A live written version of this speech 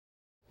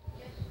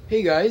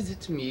Hey guys,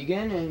 it's me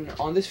again, and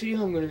on this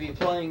video I'm going to be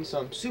playing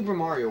some Super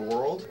Mario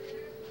World.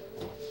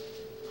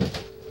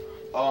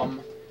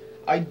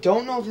 I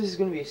don't know if this is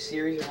going to be a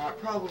series or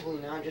not,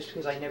 probably not, just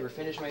because I never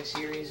finish my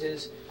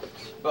series.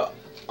 But,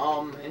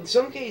 in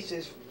some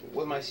cases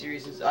with my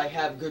series, I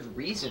have good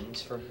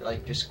reasons for,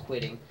 like, just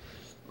quitting.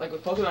 Like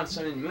with Pokemon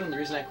Sun and Moon, the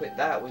reason I quit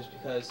that was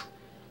because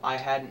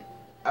I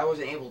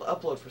wasn't able to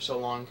upload for so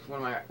long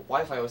when my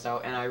Wi-Fi was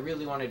out, and I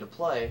really wanted to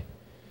play.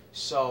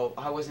 So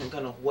I wasn't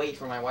gonna wait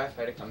for my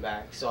Wi-Fi to come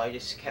back, so I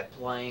just kept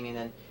playing, and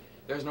then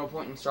there's no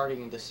point in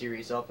starting the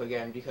series up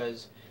again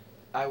because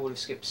I would have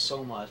skipped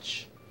so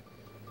much.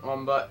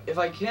 But if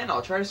I can,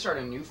 I'll try to start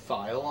a new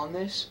file on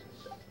this.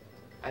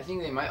 I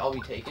think they might all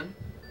be taken.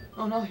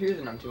 Oh no, here's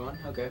an empty one.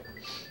 Okay.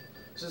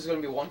 So this is gonna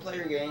be a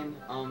one-player game.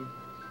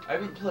 I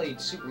haven't played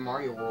Super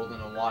Mario World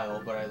in a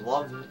while, but I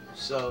love it.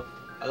 So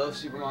I love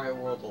Super Mario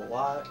World a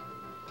lot.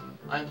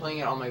 I'm playing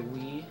it on my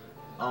Wii.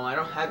 I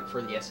don't have it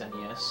for the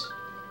SNES.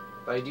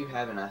 But I do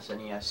have an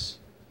SNES.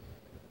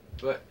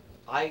 But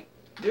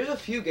there's a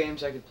few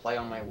games I could play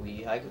on my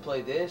Wii. I could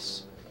play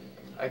this.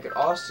 I could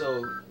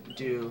also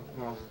do,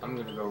 well, I'm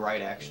gonna go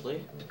right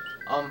actually.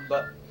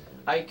 But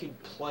I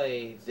could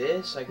play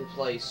this. I could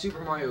play Super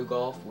Mario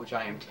Golf, which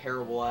I am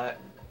terrible at.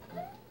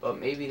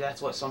 But maybe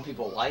that's what some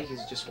people like,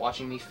 is just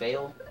watching me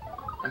fail.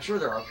 I'm sure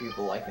there are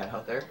people like that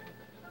out there.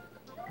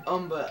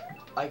 But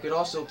I could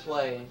also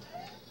play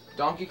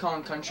Donkey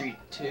Kong Country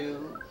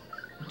 2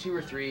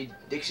 or 3,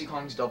 Dixie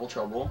Kong's Double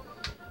Trouble,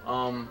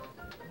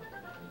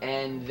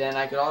 and then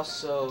I could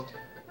also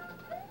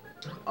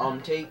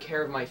take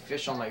care of my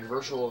fish on my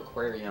virtual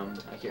aquarium.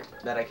 I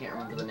can't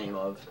remember the name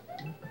of.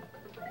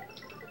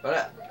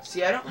 But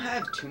see, I don't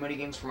have too many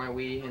games for my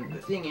Wii, and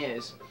the thing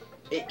is,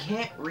 it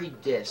can't read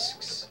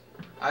discs.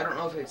 I don't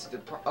know if it's a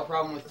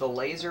problem with the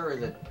laser or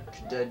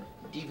the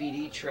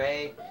DVD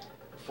tray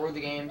for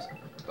the games,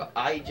 but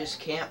I just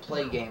can't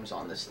play games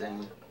on this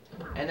thing.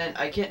 And then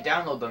I can't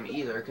download them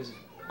either, because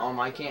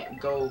I can't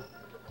go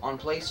on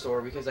Play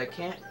Store because I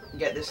can't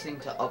get this thing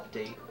to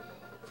update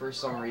for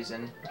some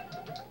reason.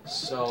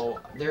 So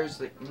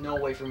there's no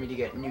way for me to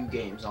get new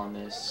games on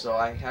this. So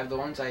I have the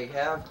ones I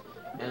have,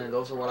 and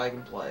those are what I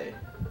can play.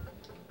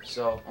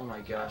 So, oh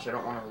my gosh, I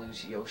don't want to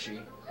lose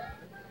Yoshi.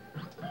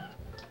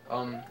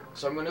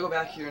 So I'm going to go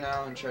back here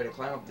now and try to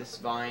climb up this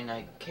vine.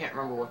 I can't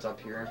remember what's up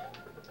here.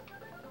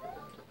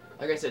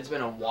 Like I said, it's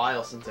been a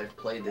while since I've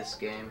played this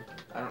game.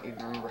 I don't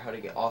even remember how to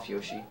get off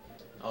Yoshi.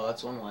 Oh,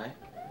 that's one way.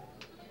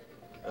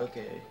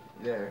 Okay,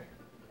 there.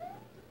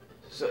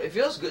 So it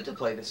feels good to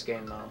play this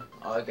game though,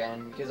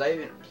 again, because I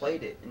haven't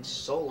played it in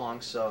so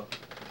long. So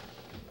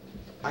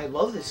I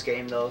love this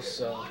game though,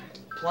 so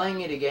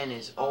playing it again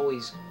is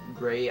always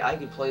great. I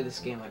could play this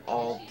game like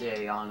all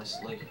day,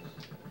 honestly.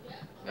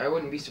 I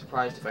wouldn't be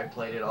surprised if I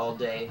played it all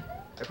day.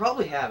 I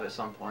probably have at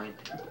some point.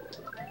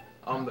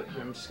 But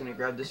here, I'm just gonna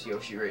grab this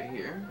Yoshi right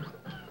here,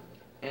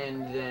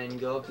 and then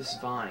go up this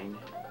vine.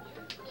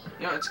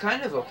 You know, it's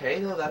kind of okay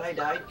though that I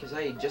died, because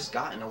I just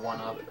gotten a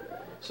 1-up.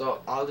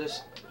 So I'll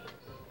just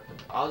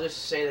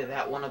say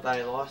that 1-up that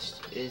I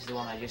lost is the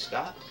one I just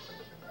got.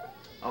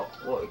 Oh,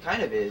 well, it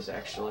kind of is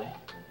actually.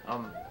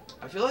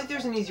 I feel like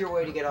there's an easier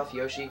way to get off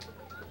Yoshi,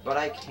 but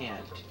I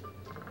can't.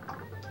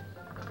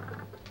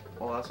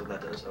 Well, that's what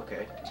that does.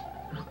 Okay.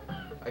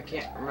 I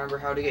can't remember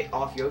how to get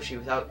off Yoshi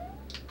without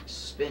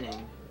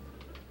spinning.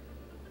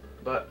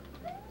 But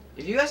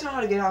if you guys know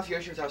how to get off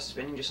Yoshi without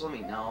spinning, just let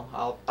me know.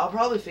 I'll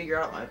probably figure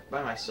it out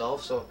by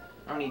myself, so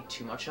I don't need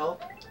too much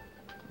help.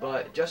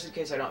 But just in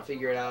case I don't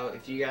figure it out,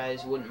 if you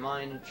guys wouldn't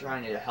mind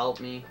trying to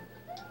help me,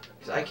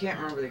 because I can't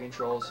remember the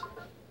controls.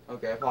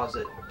 Okay, I paused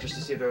it just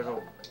to see if there was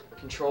a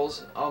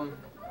controls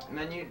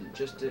menu,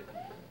 just to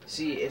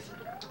see if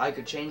I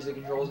could change the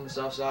controls and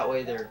stuff, so that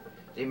way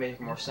they make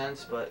more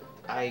sense. But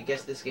I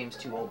guess this game's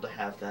too old to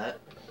have that,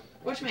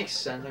 which makes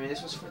sense. I mean,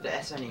 this was for the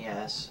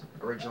SNES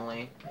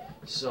originally,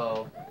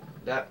 so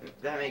that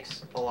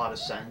makes a lot of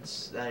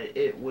sense that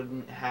it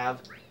wouldn't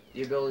have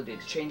the ability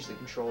to change the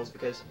controls,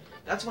 because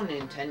that's when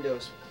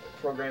Nintendo's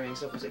programming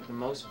stuff was like the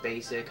most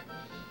basic.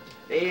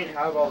 They didn't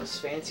have all this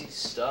fancy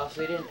stuff.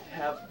 They didn't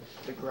have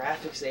the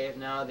graphics they have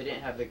now. They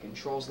didn't have the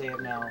controls they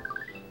have now.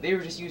 They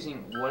were just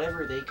using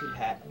whatever they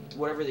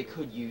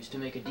could use to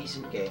make a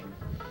decent game.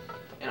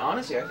 And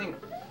honestly, I think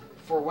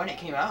for when it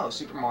came out,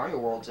 Super Mario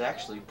World's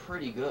actually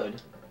pretty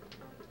good.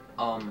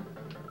 Aw,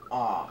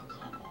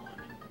 come on.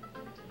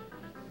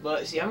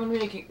 But see, I'm gonna be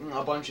making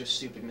a bunch of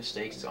stupid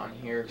mistakes on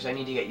here because I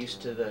need to get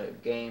used to the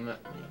game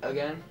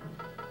again.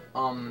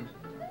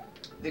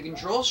 The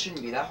controls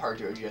shouldn't be that hard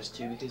to adjust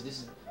to, because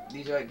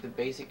these are like the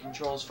basic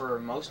controls for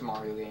most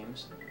Mario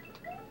games.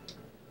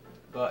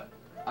 But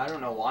I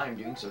don't know why I'm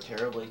doing so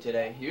terribly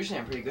today. Usually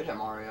I'm pretty good at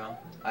Mario,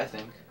 I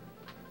think.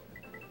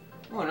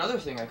 Oh, another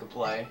thing I could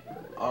play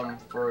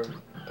for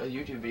a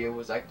YouTube video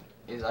was I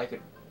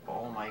could,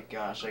 oh my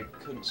gosh, I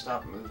couldn't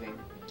stop moving.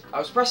 I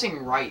was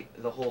pressing right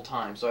the whole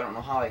time, so I don't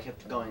know how I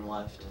kept going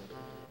left.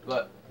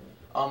 But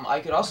I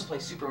could also play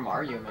Super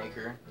Mario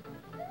Maker.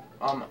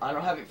 I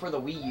don't have it for the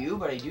Wii U,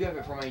 but I do have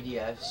it for my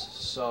DS.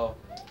 So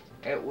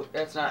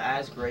That's not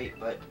as great,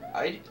 but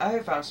I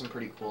have found some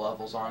pretty cool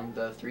levels on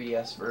the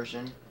 3DS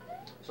version,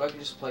 so I could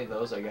just play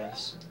those, I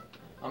guess.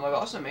 I've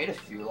also made a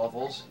few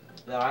levels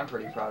that I'm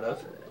pretty proud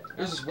of.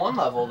 There's this one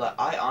level that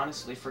I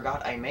honestly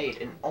forgot I made,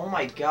 and oh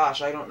my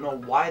gosh, I don't know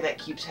why that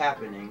keeps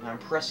happening. I'm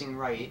pressing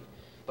right,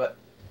 but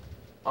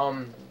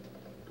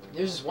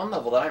there's this one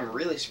level that I'm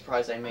really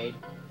surprised I made.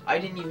 I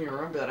didn't even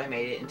remember that I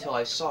made it until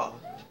I saw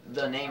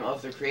the name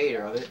of the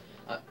creator of it.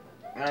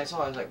 And I was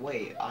like,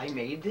 wait, I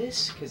made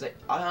this? Because I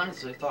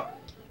honestly thought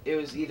it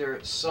was either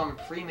some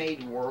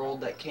pre-made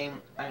world that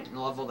came,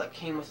 level that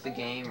came with the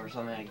game or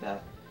something like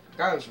that.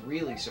 I was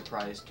really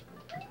surprised.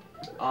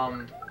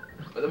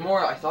 But the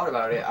more I thought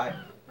about it,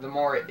 the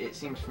more it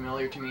seemed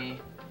familiar to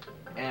me,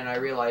 and I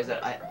realized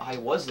that I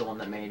was the one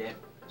that made it.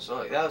 So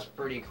like, that was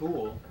pretty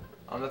cool.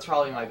 That's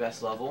probably my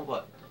best level,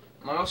 but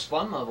my most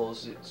fun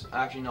levels,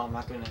 actually, no, I'm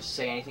not going to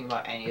say anything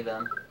about any of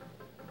them.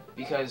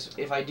 Because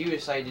if I do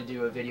decide to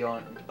do a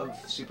video of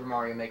Super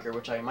Mario Maker,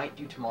 which I might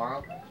do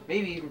tomorrow,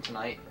 maybe even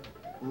tonight.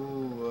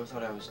 Ooh, I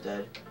thought I was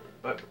dead.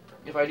 But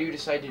if I do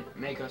decide to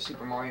make a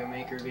Super Mario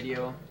Maker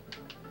video,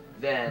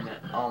 then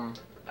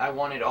I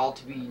want it all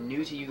to be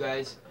new to you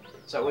guys,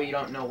 so that way you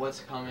don't know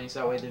what's coming,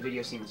 so that way the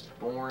video seems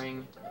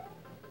boring.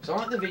 So I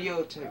want the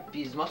video to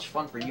be as much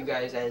fun for you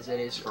guys as it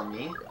is for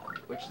me,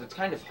 which that's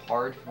kind of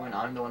hard when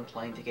I'm the one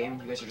playing the game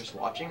and you guys are just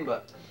watching,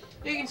 but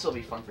it can still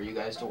be fun for you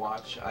guys to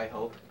watch, I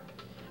hope.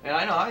 And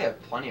I know I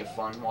have plenty of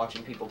fun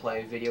watching people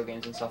play video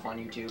games and stuff on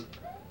YouTube.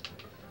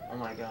 Oh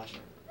my gosh.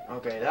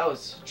 Okay, that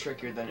was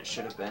trickier than it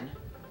should have been.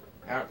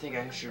 I don't think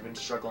I should have been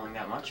struggling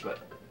that much, but...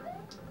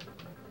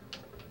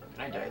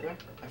 Can I die there?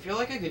 I feel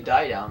like I could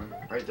die down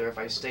right there if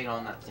I stayed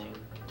on that thing.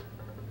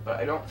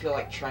 But I don't feel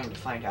like trying to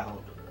find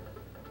out.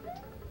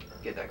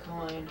 Get that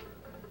coin.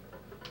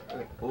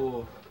 Okay.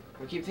 Ooh.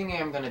 I keep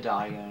thinking I'm gonna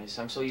die, guys.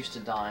 I'm so used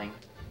to dying.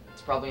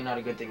 It's probably not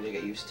a good thing to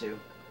get used to.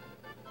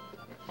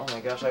 Oh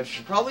my gosh, I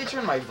should probably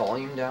turn my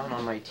volume down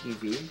on my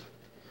TV,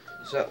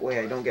 so that way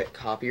I don't get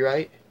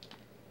copyright.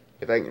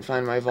 If I can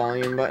find my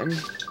volume button.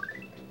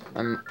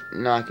 I'm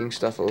knocking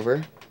stuff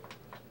over.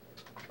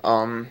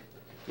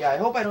 Yeah, I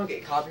hope I don't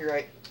get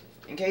copyright.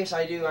 In case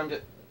I do,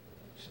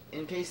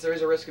 in case there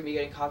is a risk of me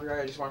getting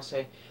copyright, I just want to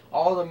say,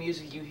 all the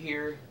music you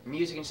hear,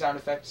 music and sound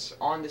effects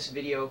on this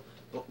video,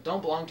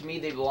 don't belong to me,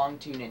 they belong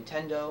to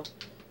Nintendo.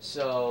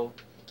 So,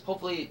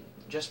 hopefully,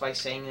 just by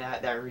saying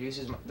that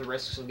reduces the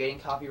risks of getting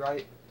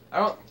copyright.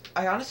 I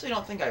honestly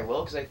don't think I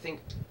will, because I think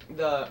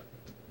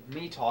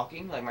me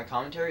talking, like my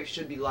commentary,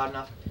 should be loud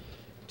enough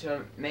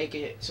to make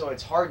it so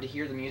it's hard to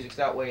hear the music,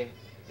 so that way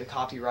the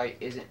copyright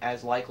isn't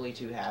as likely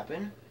to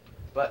happen.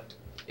 But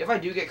if I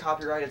do get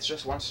copyright, it's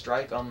just one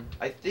strike.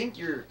 I think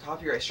your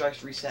copyright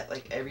strikes reset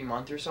like every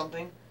month or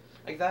something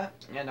like that,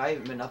 and I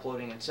haven't been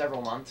uploading in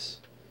several months,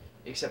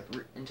 except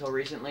until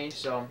recently,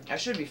 so I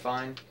should be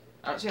fine.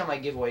 I don't see how my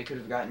giveaway could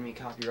have gotten me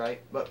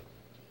copyright, but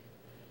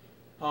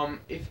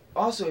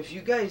if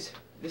you guys,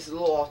 this is a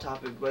little off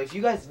topic, but if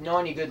you guys know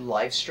any good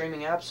live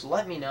streaming apps,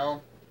 let me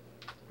know,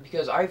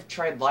 because I've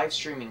tried live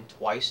streaming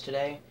twice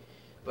today,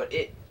 but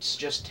it's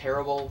just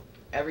terrible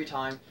every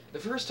time. The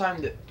first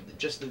time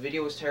just the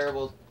video was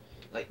terrible,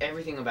 like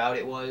everything about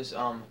it was.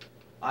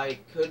 I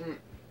couldn't.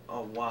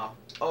 Oh wow.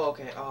 Oh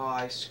okay. Oh,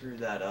 I screwed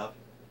that up.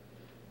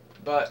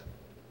 But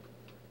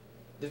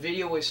the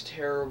video was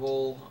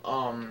terrible.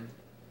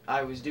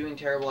 I was doing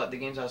terrible at the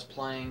games I was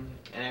playing,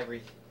 and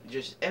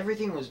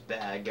everything was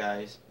bad,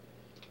 guys.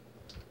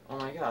 Oh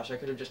my gosh, I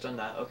could have just done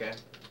that. Okay.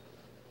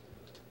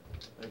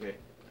 Okay.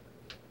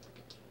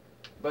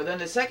 But then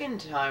the second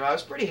time, I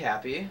was pretty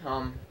happy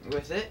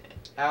with it.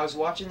 I was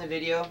watching the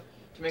video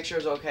to make sure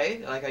it was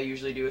okay, like I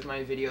usually do with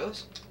my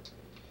videos.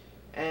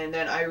 And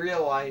then I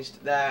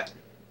realized that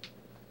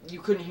you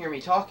couldn't hear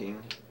me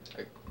talking.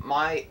 Like,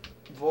 my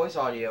voice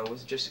audio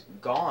was just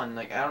gone.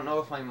 Like, I don't know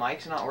if my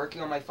mic's not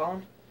working on my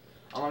phone.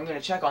 I'm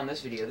gonna check on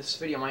this video. This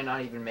video might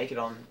not even make it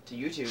on to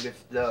YouTube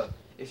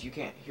if you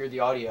can't hear the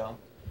audio.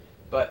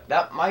 But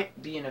that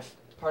might be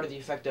part of the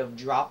effect of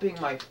dropping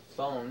my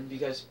phone,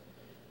 because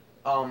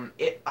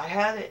I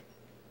had it.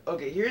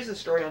 Okay, here's the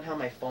story on how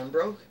my phone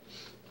broke.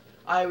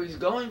 I was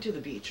going to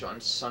the beach on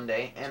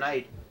Sunday, and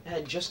I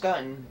had just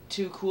gotten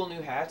 2 cool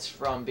new hats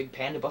from Big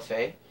Panda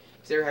Buffet,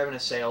 because they were having a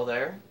sale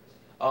there.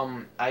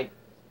 I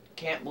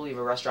can't believe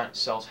a restaurant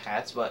sells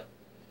hats, but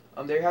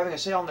they were having a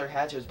sale on their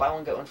hats. It was buy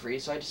one get one free,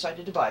 so I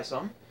decided to buy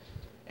some.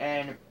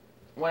 And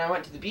when I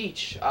went to the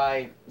beach,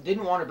 I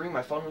didn't want to bring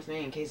my phone with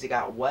me in case it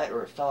got wet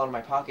or it fell out of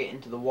my pocket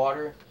into the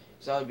water,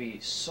 because that would be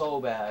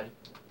so bad.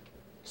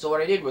 So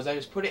what I did was I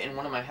just put it in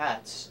one of my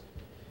hats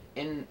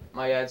in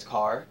my dad's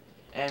car.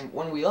 And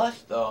when we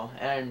left, though,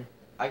 and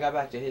I got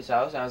back to his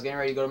house, and I was getting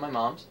ready to go to my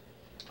mom's,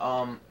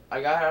 I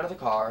got out of the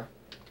car,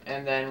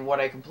 and then what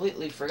I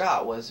completely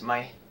forgot was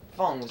my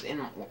phone was in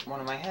one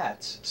of my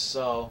hats.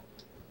 So,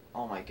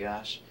 oh my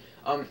gosh.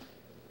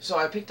 So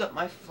I picked up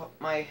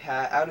my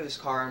hat out of his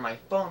car, and my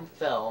phone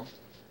fell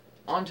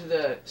onto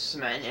the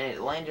cement, and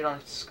it landed on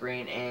the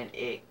screen, and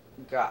it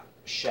got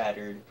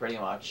shattered, pretty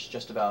much,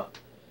 just about.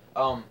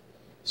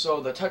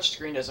 So the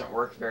touchscreen doesn't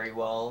work very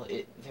well.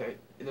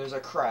 There's a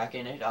crack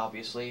in it,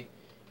 obviously,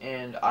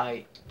 and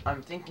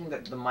I'm thinking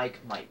that the mic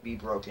might be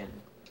broken.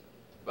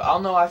 But I'll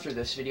know after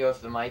this video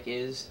if the mic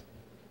is,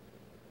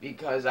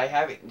 because I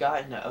haven't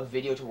gotten a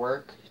video to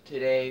work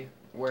today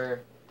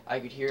where I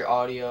could hear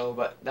audio,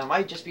 but that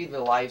might just be the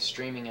live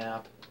streaming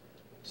app.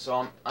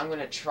 So I'm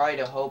gonna try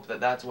to hope that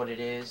that's what it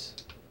is.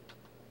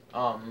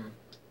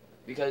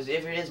 Because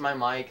if it is my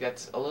mic,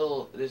 that's a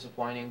little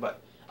disappointing,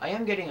 but I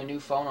am getting a new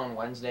phone on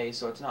Wednesday,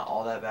 so it's not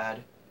all that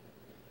bad.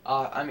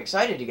 I'm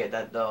excited to get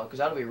that though, because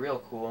that'll be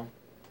real cool.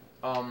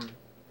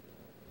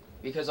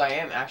 Because I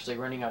am actually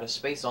running out of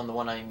space on the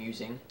one I'm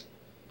using.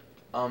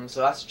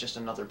 So that's just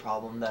another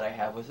problem that I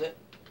have with it.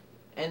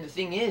 And the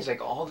thing is,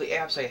 like, all the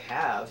apps I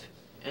have,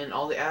 and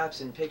all the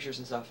apps and pictures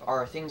and stuff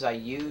are things I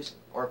use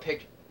or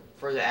picked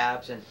for the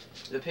apps, and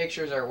the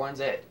pictures are ones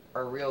that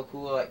are real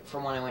cool, like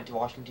from when I went to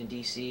Washington,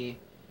 D.C.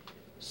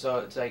 So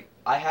it's like,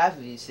 I have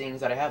these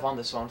things that I have on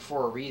this phone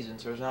for a reason,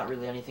 so there's not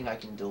really anything I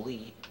can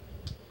delete.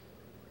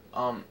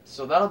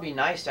 So that'll be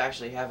nice to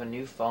actually have a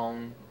new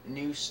phone,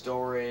 new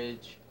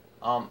storage.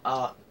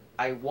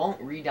 I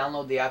won't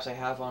re-download the apps I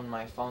have on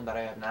my phone that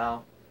I have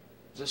now,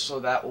 just so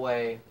that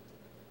way,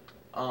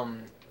 what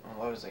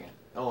was I saying?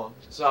 Oh,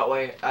 so that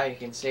way I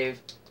can save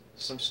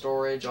some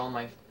storage on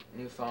my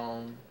new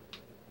phone.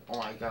 Oh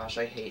my gosh,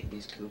 I hate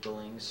these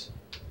Koopalings.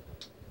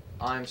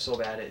 I'm so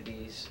bad at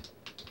these.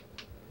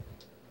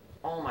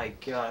 Oh my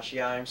gosh,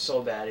 yeah, I'm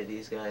so bad at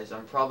these guys.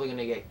 I'm probably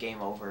gonna get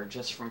game over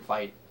just from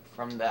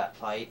that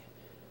fight.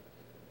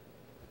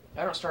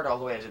 I don't start all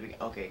the way at the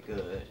beginning. Okay,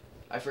 good.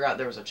 I forgot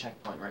there was a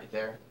checkpoint right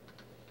there.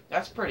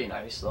 That's pretty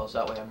nice though, so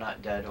that way I'm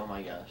not dead. Oh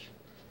my gosh.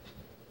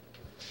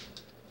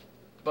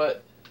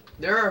 But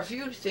there are a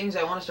few things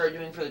I want to start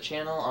doing for the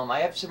channel. I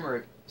have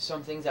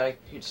some things that I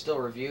could still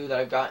review that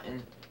I've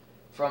gotten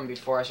from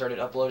before I started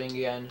uploading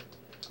again.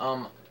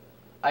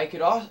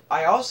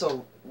 I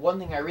also, one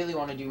thing I really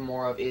want to do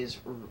more of is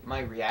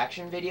my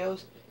reaction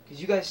videos,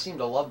 because you guys seem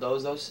to love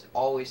those. Those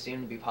always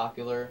seem to be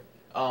popular.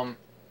 And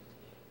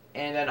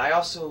then I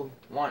also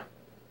want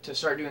to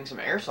start doing some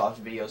airsoft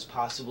videos,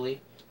 possibly,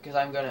 because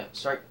I'm gonna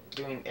start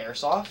doing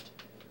airsoft.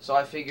 So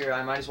I figure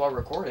I might as well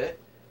record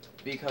it,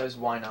 because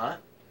why not?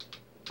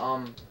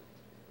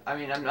 I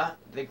mean, I'm not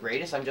the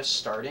greatest. I'm just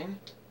starting,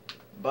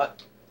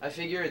 but I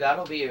figure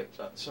that'll be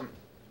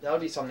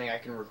something I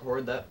can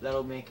record.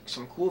 That'll make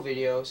some cool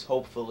videos,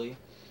 hopefully.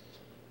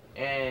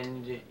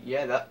 And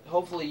yeah,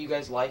 hopefully you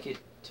guys like it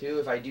too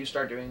if I do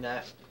start doing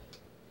that.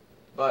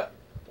 But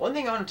one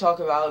thing I want to talk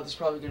about, this is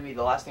probably going to be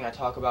the last thing I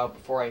talk about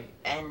before I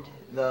end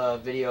the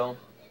video,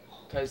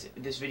 because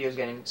this video is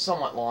getting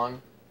somewhat long,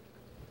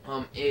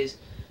 is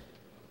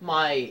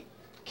my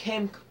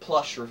Kim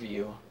plush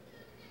review.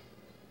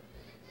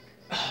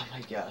 Oh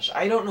my gosh,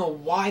 I don't know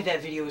why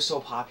that video is so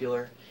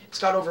popular. It's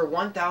got over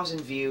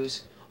 1,000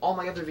 views. All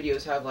my other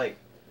videos have like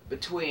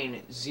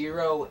between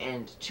 0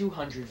 and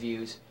 200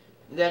 views.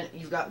 Then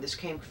you've got this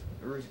Kim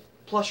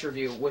plush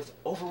review with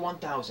over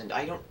 1,000.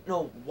 I don't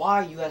know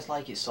why you guys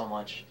like it so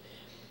much.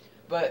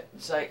 But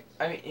it's like,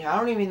 I mean, I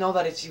don't even know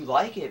that you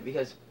like it,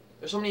 because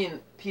there's so many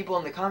people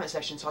in the comment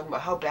section talking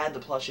about how bad the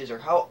plush is or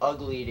how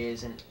ugly it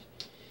is, and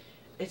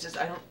it's just,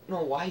 I don't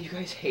know why you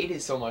guys hate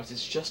it so much.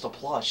 It's just a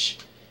plush.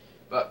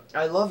 But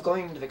I love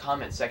going into the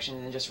comment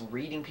section and just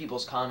reading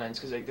people's comments,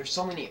 because like, there's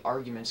so many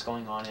arguments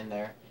going on in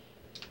there.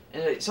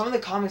 And some of the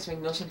comments make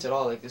no sense at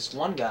all. Like this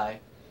one guy,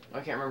 I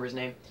can't remember his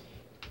name,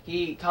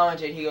 he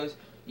commented, he goes,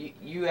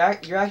 you're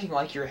acting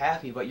like you're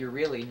happy, but you're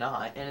really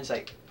not. And it's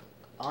like,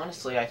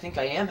 honestly, I think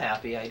I am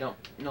happy. I don't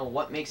know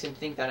what makes him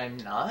think that I'm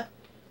not.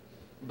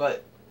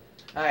 But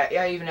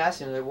I even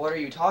asked him, like, what are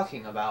you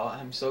talking about?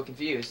 I'm so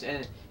confused.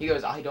 And he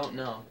goes, I don't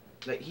know.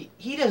 Like,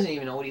 he doesn't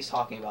even know what he's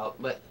talking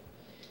about. But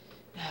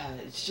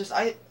it's just,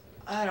 I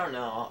don't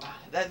know.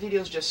 That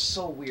video is just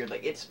so weird.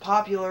 Like, it's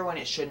popular when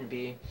it shouldn't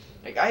be.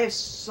 Like, I have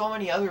so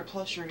many other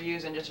plush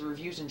reviews and just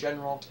reviews in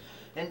general,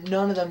 and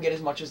none of them get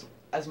as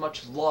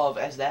much love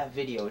as that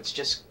video. It's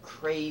just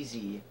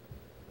crazy.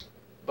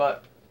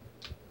 But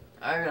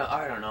I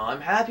don't know.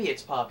 I'm happy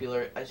it's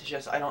popular. It's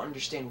just I don't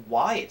understand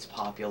why it's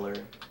popular.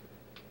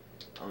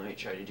 Let me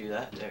try to do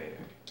that. There.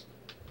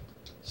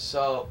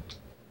 So,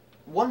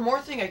 one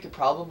more thing I could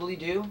probably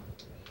do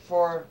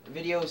for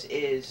videos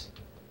is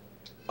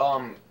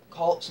some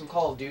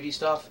Call of Duty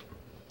stuff.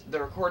 The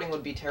recording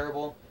would be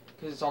terrible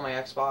because it's on my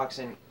Xbox,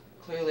 and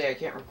clearly I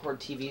can't record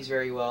TVs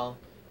very well,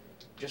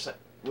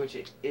 which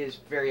is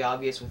very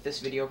obvious with this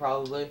video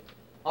probably.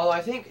 Although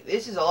I think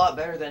this is a lot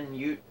better than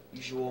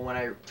usual when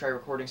I try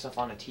recording stuff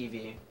on a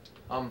TV.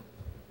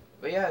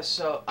 But yeah,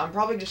 so I'm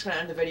probably just gonna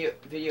end the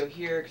video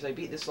here because I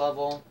beat this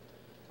level.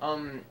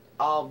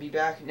 I'll be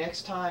back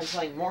next time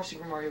playing more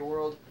Super Mario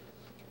World.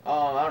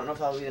 I don't know if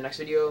that'll be the next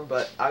video,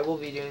 but I will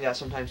be doing that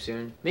sometime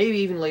soon. Maybe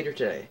even later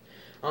today.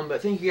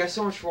 But thank you guys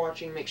so much for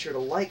watching. Make sure to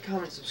like,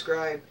 comment,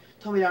 subscribe.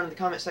 Tell me down in the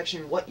comment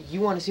section what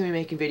you want to see me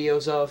making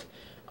videos of.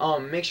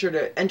 Make sure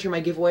to enter my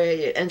giveaway.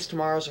 It ends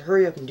tomorrow, so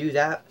hurry up and do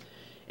that.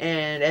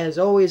 And as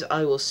always,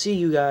 I will see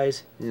you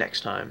guys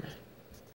next time.